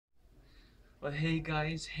Well, hey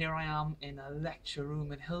guys, here I am in a lecture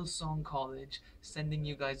room in Hillsong College sending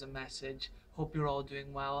you guys a message. Hope you're all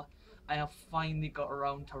doing well. I have finally got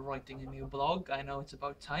around to writing a new blog. I know it's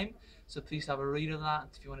about time, so please have a read of that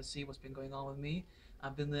if you want to see what's been going on with me.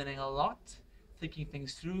 I've been learning a lot, thinking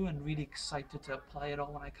things through, and really excited to apply it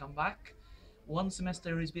all when I come back. One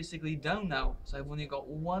semester is basically down now, so I've only got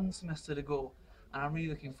one semester to go, and I'm really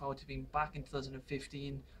looking forward to being back in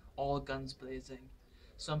 2015, all guns blazing.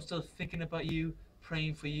 So I'm still thinking about you,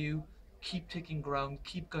 praying for you, keep taking ground,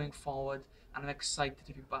 keep going forward, and I'm excited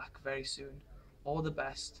to be back very soon. All the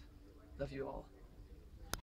best. Love you all.